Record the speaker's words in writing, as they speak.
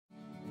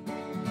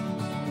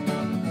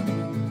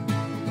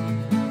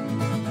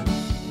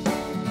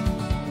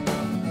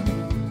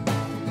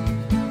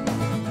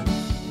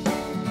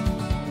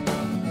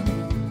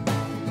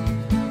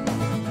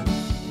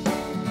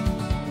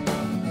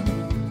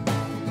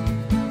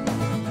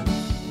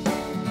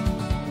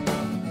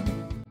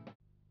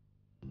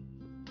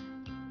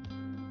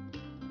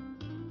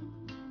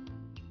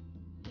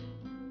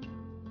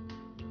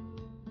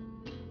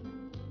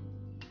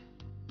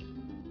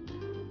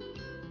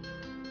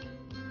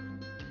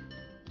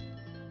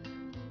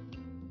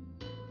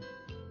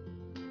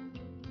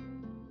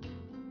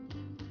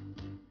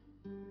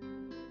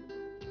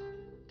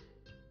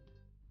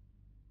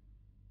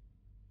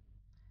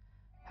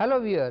Hello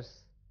viewers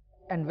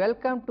and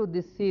welcome to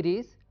this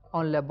series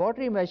on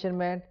laboratory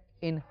measurement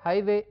in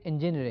highway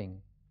engineering.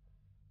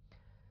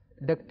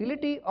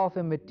 Ductility of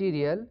a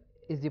material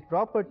is the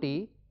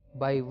property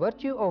by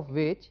virtue of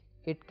which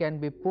it can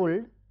be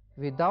pulled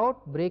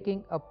without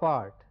breaking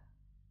apart.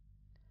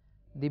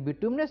 The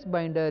bituminous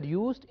binder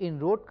used in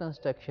road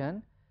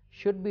construction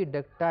should be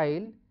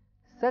ductile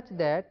such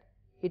that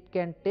it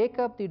can take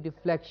up the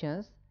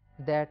deflections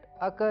that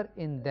occur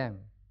in them.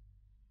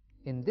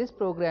 In this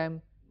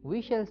program, we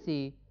shall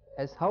see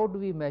as how do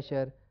we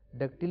measure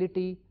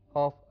ductility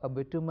of a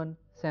bitumen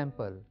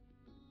sample.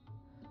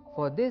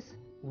 For this,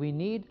 we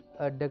need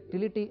a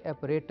ductility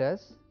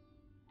apparatus.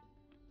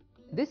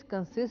 This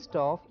consists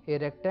of a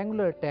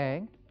rectangular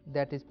tank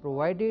that is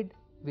provided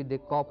with a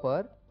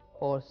copper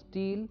or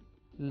steel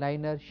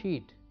liner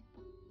sheet.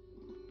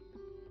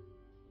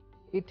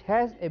 It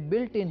has a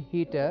built-in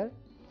heater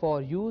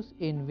for use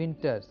in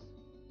winters,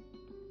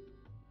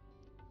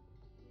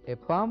 a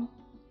pump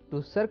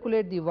to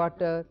circulate the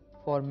water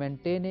for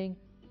maintaining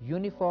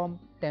uniform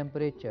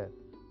temperature.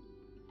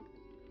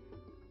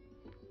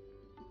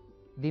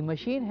 The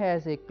machine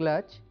has a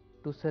clutch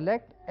to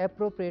select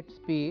appropriate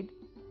speed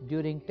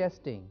during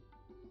testing.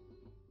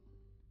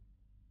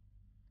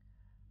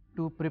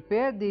 To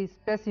prepare the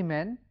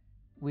specimen,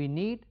 we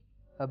need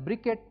a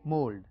briquette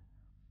mold.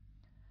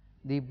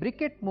 The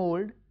briquette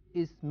mold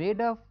is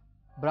made of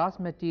brass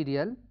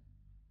material.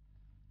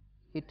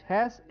 It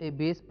has a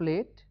base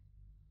plate,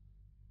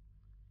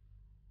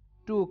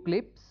 two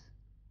clips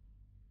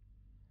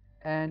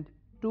and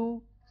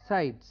two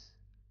sides.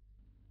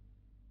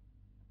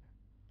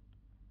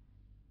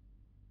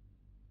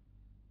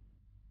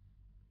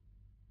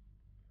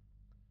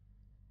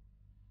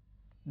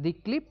 The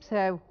clips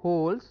have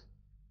holes,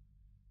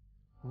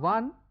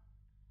 one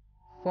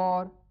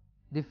for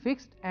the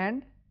fixed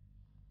end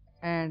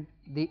and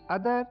the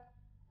other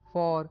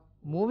for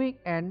moving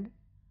end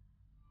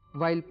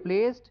while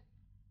placed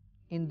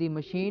in the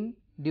machine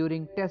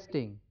during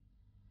testing.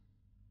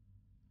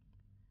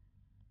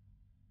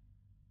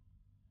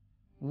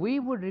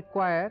 We would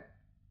require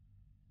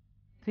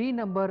 3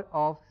 number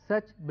of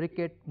such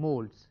briquette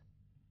molds.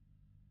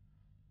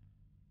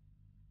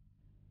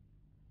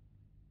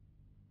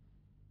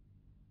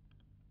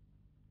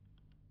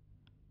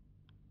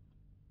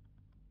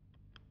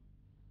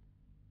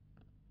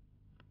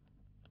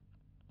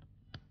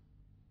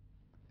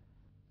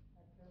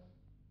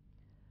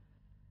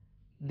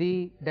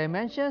 The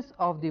dimensions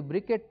of the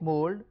briquette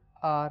mold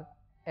are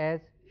as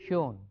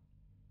shown.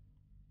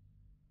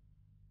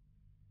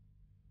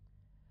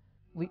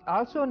 We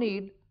also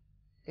need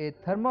a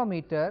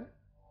thermometer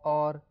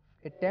or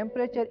a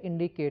temperature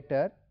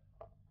indicator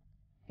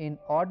in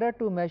order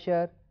to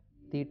measure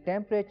the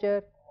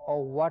temperature of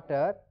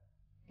water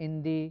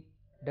in the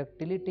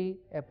ductility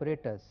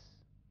apparatus.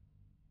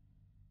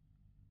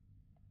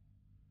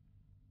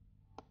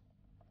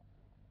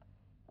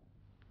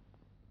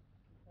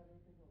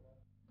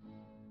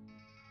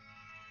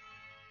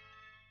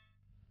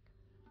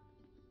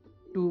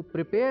 To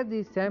prepare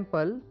the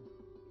sample,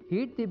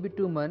 heat the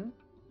bitumen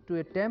to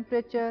a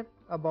temperature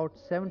about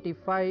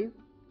 75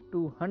 to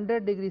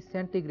 100 degrees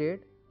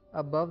centigrade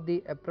above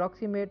the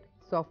approximate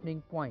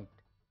softening point.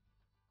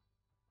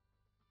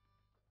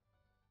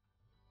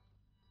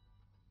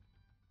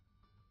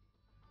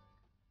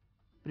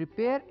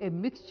 Prepare a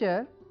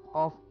mixture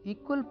of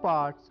equal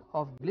parts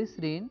of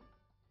glycerine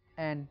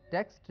and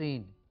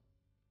dextrine.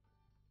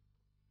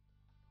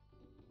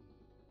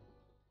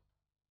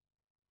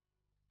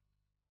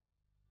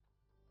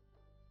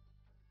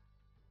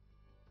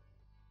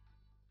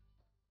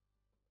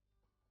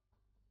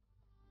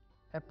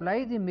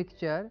 Apply the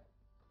mixture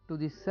to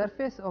the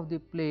surface of the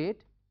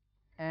plate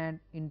and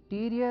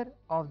interior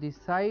of the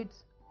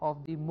sides of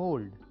the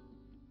mold.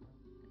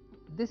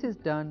 This is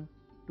done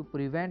to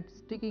prevent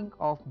sticking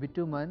of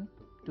bitumen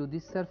to the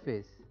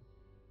surface.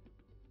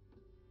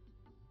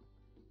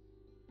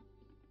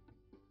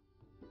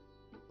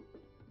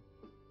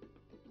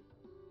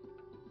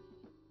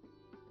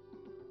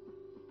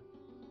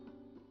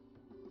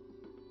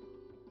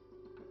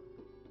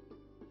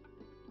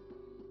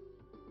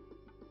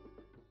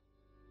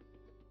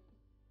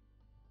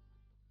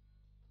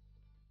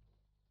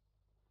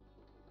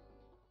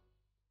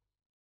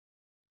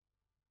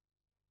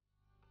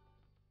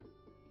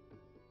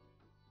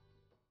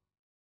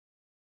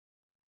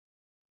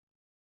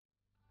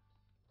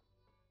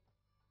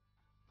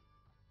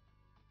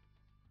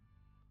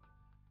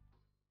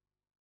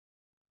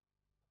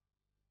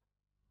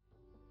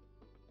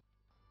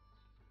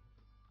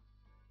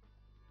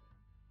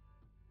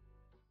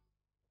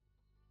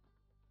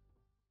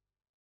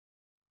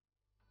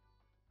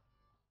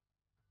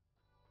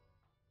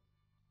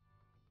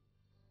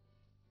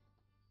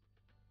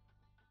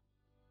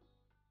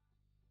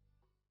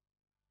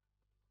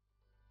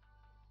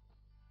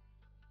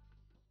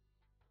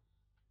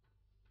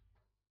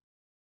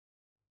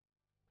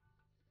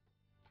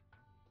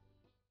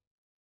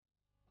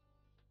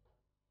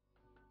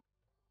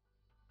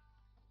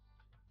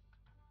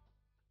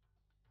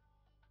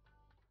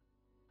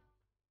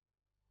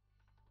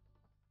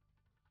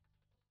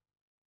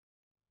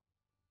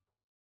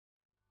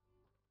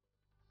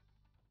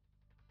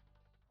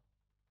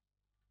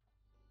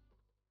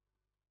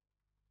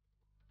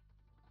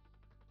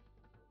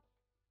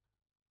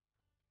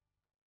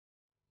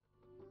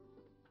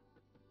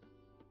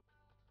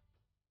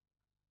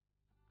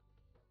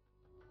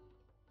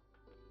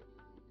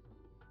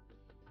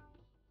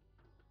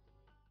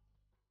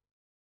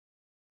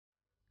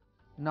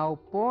 Now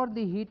pour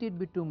the heated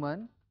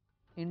bitumen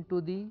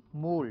into the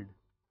mold.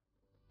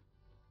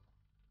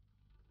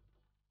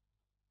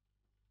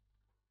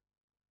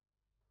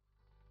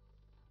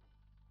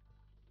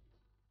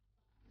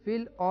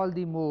 Fill all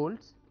the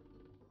molds.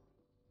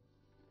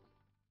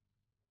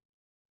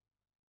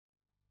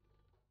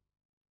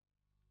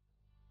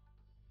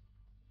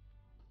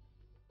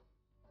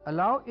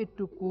 Allow it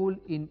to cool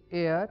in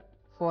air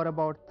for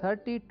about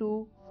 30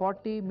 to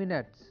 40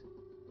 minutes.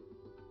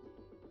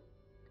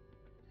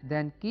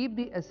 Then keep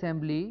the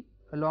assembly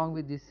along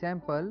with the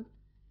sample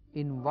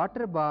in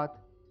water bath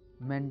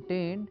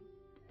maintained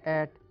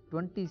at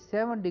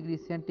 27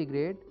 degrees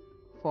centigrade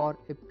for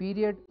a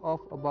period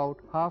of about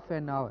half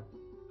an hour.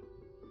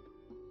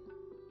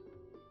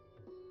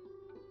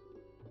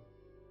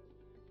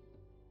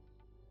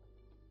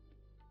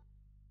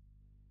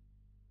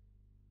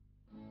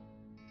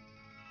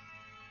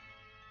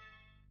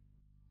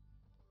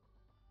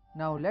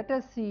 Now let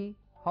us see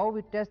how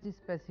we test the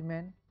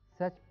specimen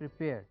such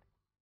prepared.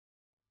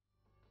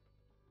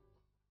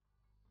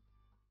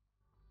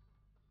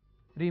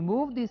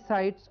 Remove the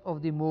sides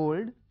of the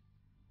mold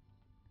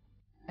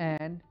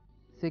and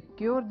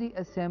secure the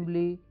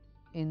assembly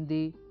in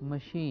the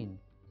machine.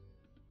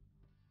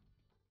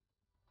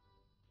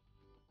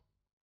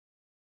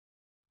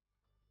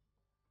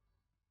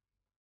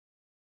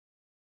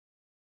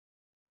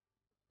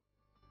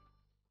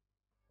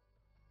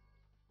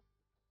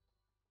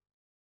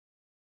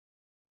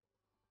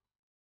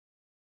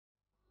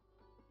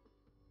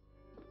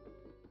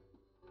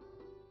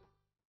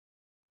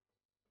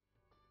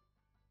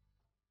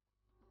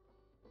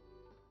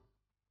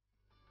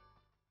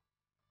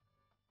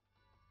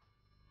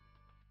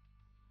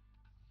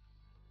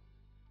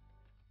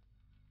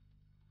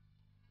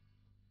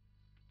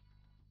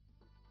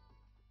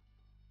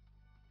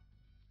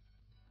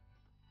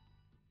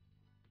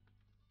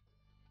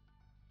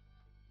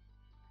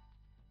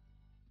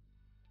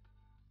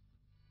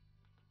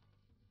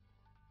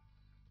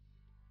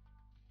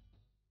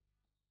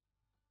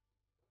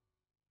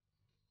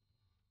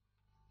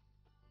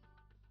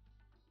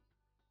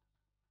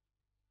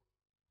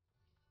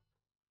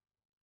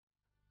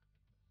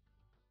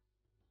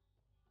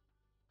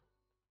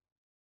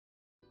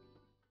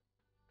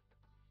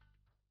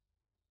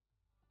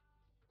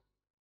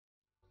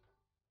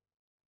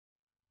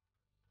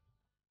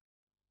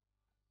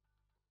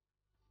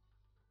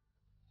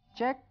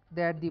 Check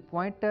that the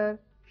pointer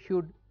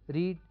should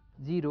read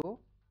 0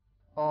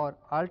 or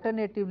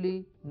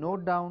alternatively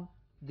note down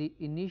the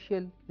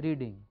initial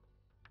reading.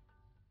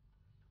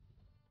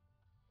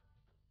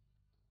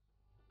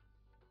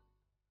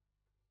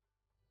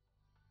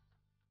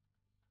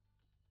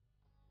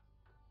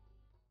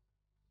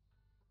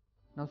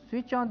 Now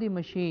switch on the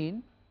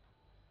machine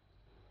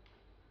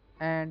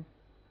and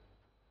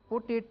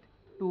put it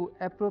to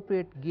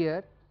appropriate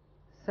gear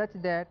such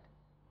that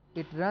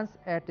it runs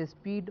at a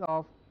speed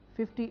of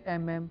 50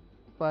 mm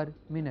per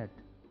minute.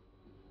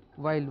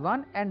 While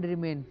one end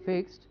remains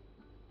fixed,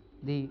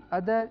 the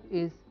other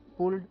is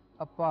pulled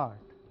apart.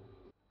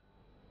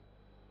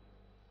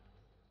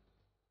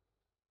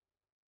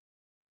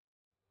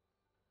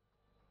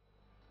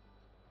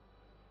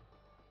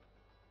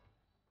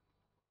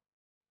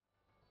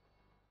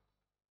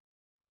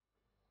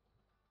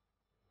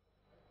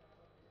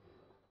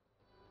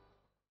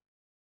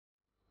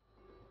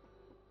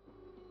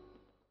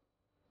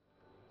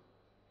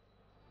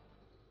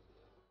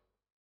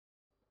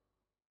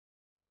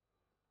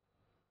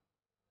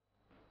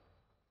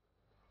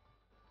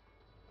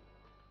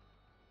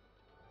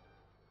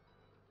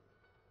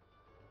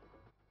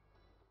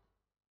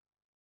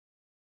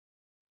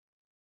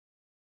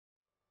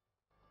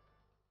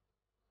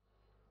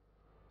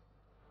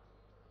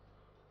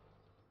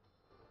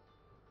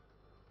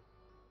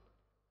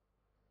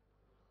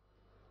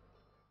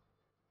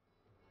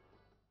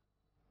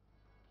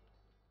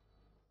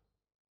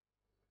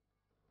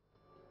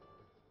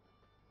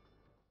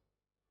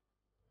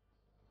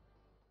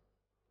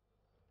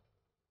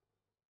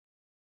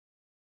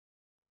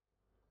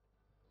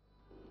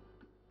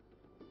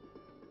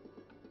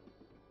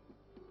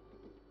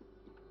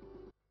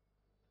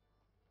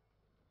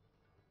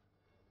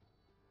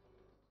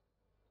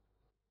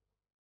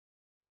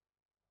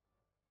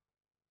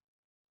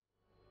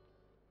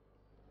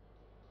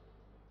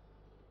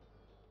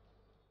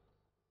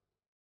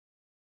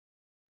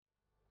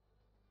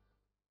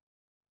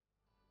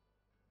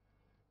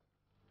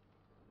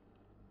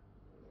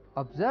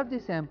 Observe the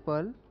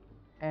sample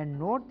and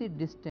note the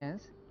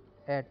distance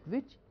at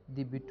which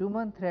the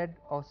bitumen thread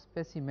of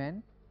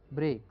specimen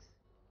breaks.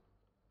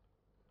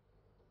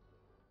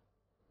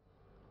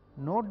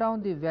 Note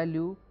down the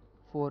value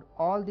for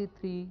all the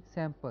three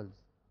samples.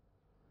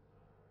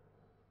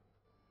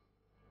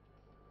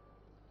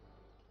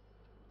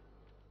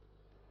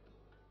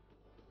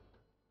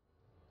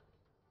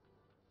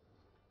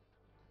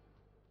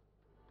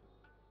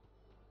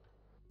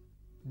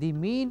 The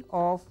mean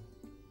of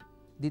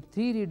the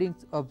three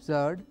readings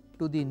observed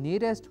to the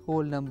nearest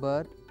whole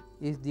number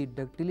is the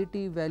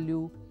ductility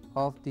value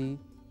of the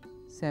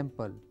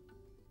sample.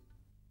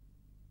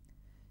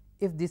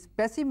 If the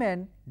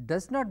specimen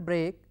does not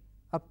break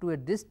up to a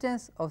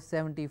distance of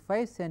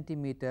 75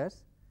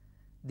 centimeters,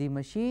 the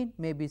machine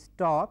may be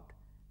stopped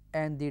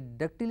and the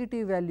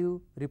ductility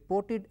value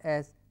reported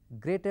as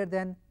greater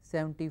than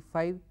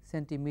 75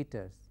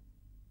 centimeters.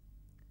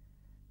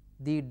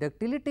 The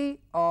ductility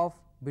of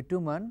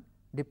bitumen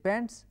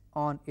depends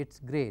on its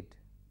grade.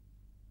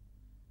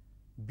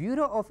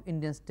 Bureau of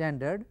Indian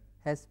Standard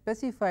has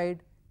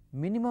specified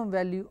minimum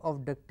value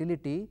of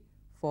ductility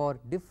for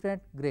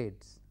different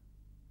grades.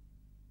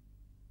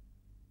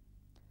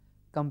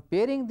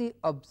 Comparing the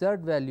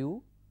observed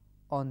value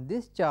on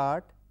this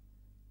chart,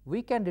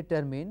 we can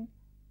determine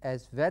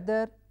as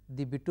whether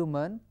the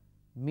bitumen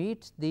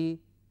meets the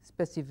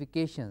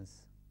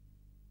specifications.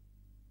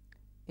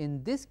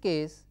 In this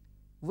case,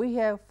 we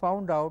have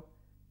found out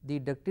the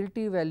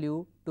ductility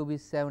value to be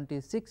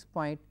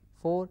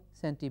 76.4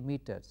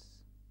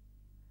 centimeters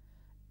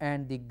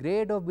and the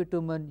grade of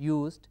bitumen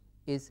used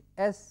is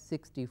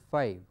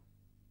S65.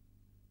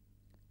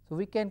 So,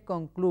 we can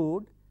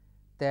conclude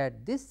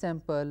that this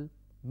sample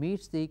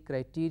meets the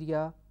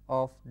criteria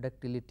of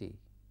ductility.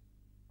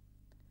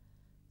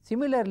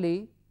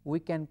 Similarly, we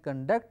can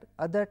conduct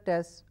other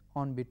tests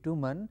on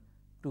bitumen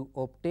to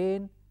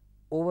obtain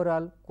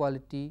overall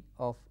quality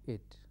of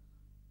it.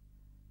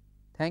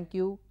 Thank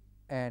you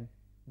and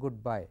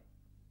goodbye.